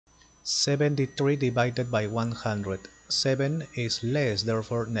73 divided by 100. 7 is less,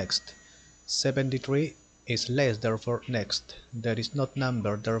 therefore next. 73 is less, therefore next. There is not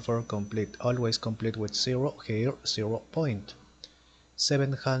number, therefore complete. Always complete with 0, here 0 point.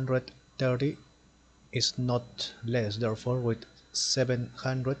 730 is not less, therefore with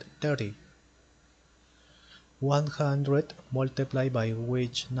 730. 100 multiplied by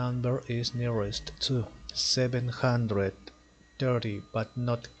which number is nearest to 730 but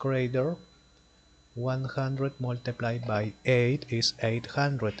not greater. 100 multiplied by 8 is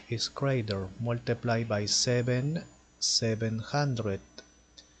 800 is greater. Multiplied by 7, 700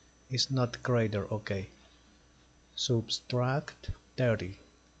 is not greater. Okay. Subtract 30.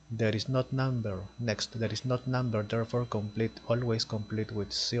 There is not number. Next, there is not number, therefore complete. Always complete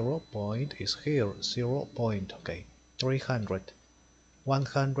with 0 point is here. 0 point. Okay. 300.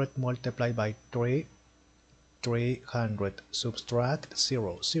 100 multiplied by 3, 300. Subtract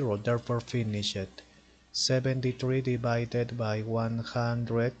 0, 0, therefore finish it. 73 divided by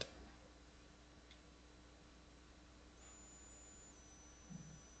 100.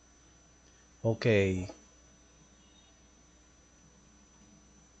 Okay.